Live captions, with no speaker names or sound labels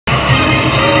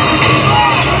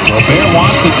Gobert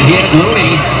wants it. He had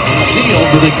Looney sealed,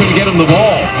 but they couldn't get him the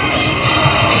ball.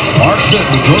 Marks it,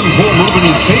 and Jordan Poole moving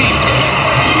his feet.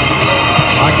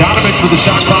 Bogdanovich with the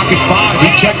shot clock at 5. He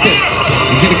checked it.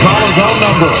 He's going to call his own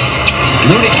number.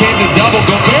 Looney came to double.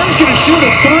 Gobert's going to shoot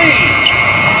a 3.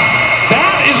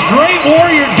 That is great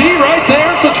Warrior D right there.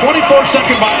 It's a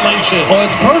 24-second violation. Well,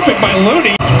 it's perfect by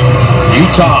Looney.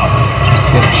 Utah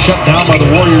getting shut down by the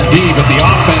Warrior D, but the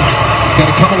offense is going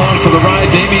to come along for the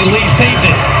ride. Damian Lee saved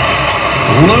it.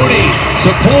 Looney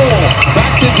to Poole.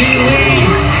 Back to D. Lee.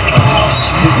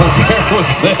 Gobert was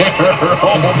there.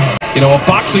 You know, a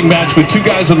boxing match with 2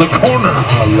 guys in the corner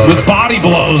with body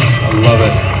blows. I love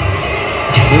it.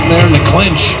 Sitting there in the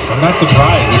clinch. I'm not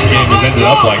surprised this game has ended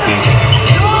up like this.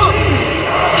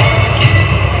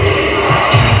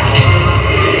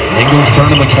 Ingles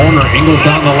turning the corner. Ingles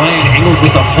down the lane. Ingles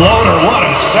with the floater. What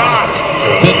a shot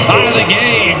to tie the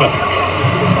game.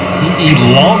 He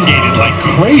elongated like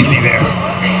crazy there.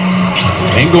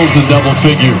 Ingles in double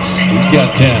figures. He's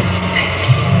got 10.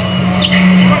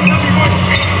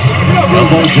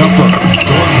 Elbow jumper.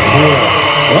 Jordan Poole.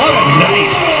 What a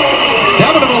night.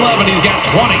 7 of 11. He's got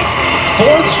 20.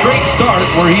 4th straight start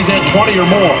where he's had 20 or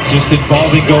more. Just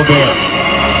involving Gobert.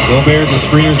 Gobert's a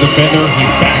screener's defender.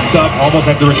 He's backed up almost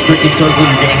at the restricted circle.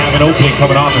 You're going to have an opening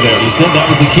coming off of there. You said that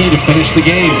was the key to finish the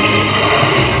game.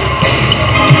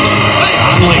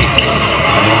 Conley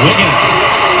and Wiggins.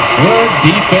 Good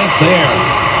defense there.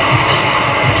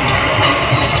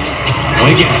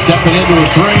 Wiggins stepping into a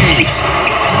 3.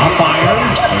 Off iron.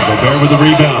 And Gobert with the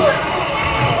rebound.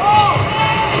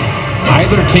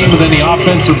 Neither team with any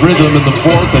offensive rhythm in the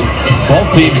 4th, and both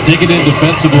teams digging in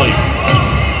defensively.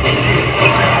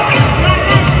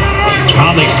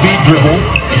 Conley speed dribble.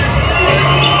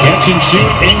 Catch and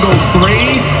shoot. Ingles 3.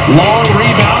 Long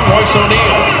rebound. Royce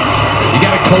O'Neal. You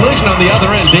got a collision on the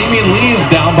other end. Damian Lee is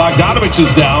down. Bogdanovich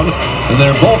is down. And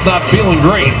they're both not feeling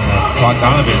great.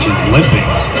 Bogdanovich is limping.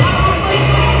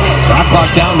 Shot clock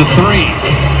down to 3.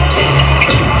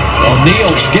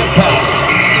 O'Neal skip pass.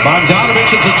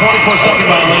 Bogdanovich, it's a 24-second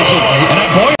violation. And a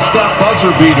boy step buzzer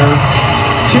beater.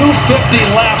 2:50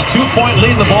 left. 2-point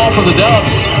lead in the ball for the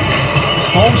Dubs. This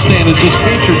homestand has just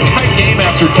featured tight game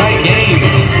after tight game.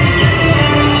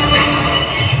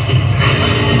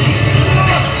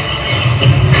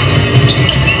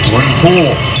 Jordan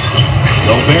Poole.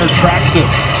 Gobert tracks him.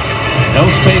 No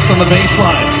space on the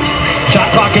baseline. Shot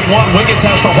clock at 1. Wiggins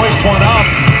has to hoist one up.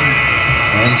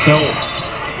 And so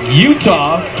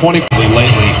Utah 20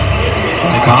 lately.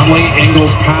 Conley,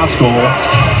 Ingles, Pascal,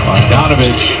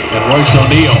 Bogdanovich, and Royce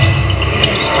O'Neal.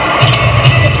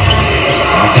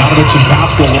 Bogdanovich and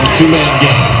Pascal in a 2-man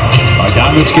game.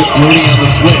 Bogdanovich gets Looney on the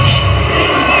switch.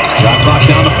 Shot clock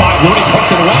down to 5. Looney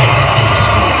poked it away.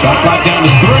 Shot clock down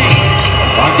to 3.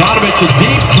 Bogdanovich a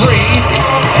deep 3.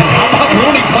 And how about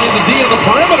Looney playing the D on the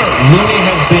perimeter? Looney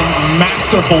has been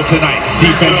masterful tonight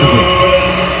defensively.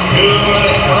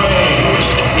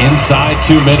 Inside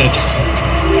 2 minutes.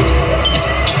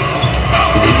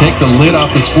 Can we take the lid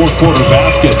off this 4th quarter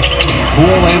basket?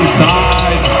 Poole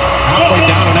inside. Halfway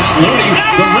down and out. Looney.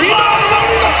 The rebound.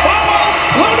 Looney the foul.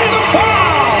 Looney the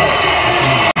foul.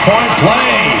 Point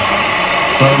play.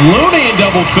 So Looney in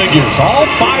double figures. All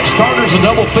 5 starters in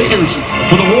double figures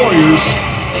for the Warriors.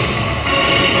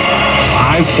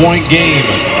 5-point game.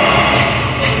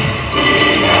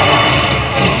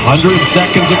 100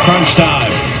 seconds of crunch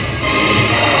time.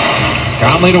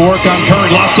 Conley to work on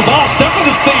Curry. Lost the ball. Steph for the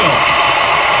steal.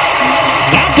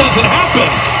 That doesn't happen.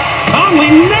 Conley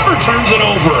never turns it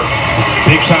over.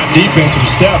 Big time defense from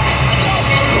Steph.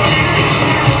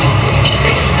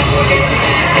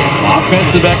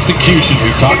 Offensive execution.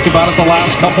 We've talked about it the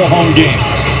last couple home games.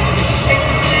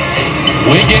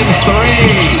 Wiggins 3.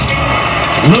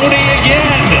 Looney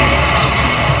again.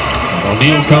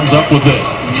 O'Neal comes up with it.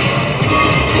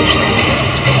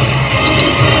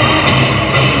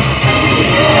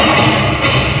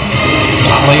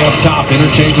 Conley up top,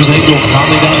 interchange with Ingles.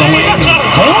 Conley down the lane.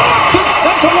 Blocked and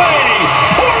sent away.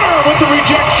 Porter with the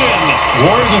rejection.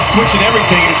 Warriors are switching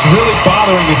everything. It's really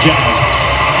bothering the Jazz.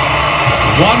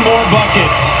 One more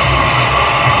bucket.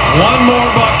 One more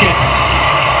bucket.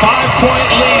 5-point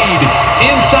lead.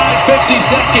 Inside 50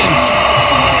 seconds.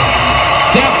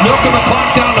 Steph milking the clock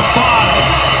down to 5.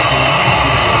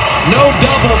 No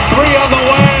double. 3 on the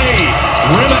way.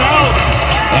 Rim it out.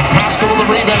 And Pascal with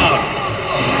the rebound.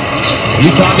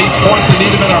 Utah needs points and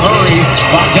need them in a hurry.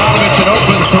 Bogdanovich an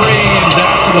open 3, and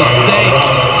that's a mistake.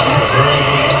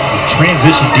 The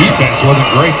transition defense wasn't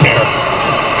great there.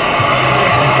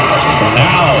 So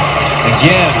now,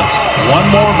 again, one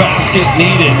more basket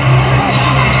needed.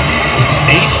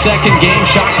 8-second game,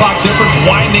 shot clock difference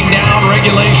winding down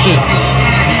regulation.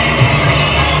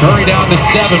 Curry down to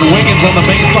 7. Wiggins on the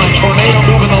baseline. Tornado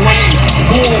moving the lane.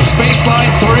 Poole,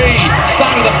 baseline 3.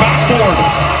 Side of the backboard.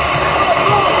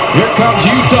 Here comes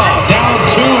Utah. Down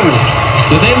 2.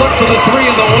 Do they look for the 3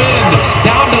 in the wind?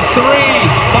 Down to 3.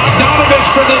 Bogdanovich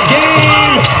for the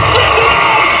game.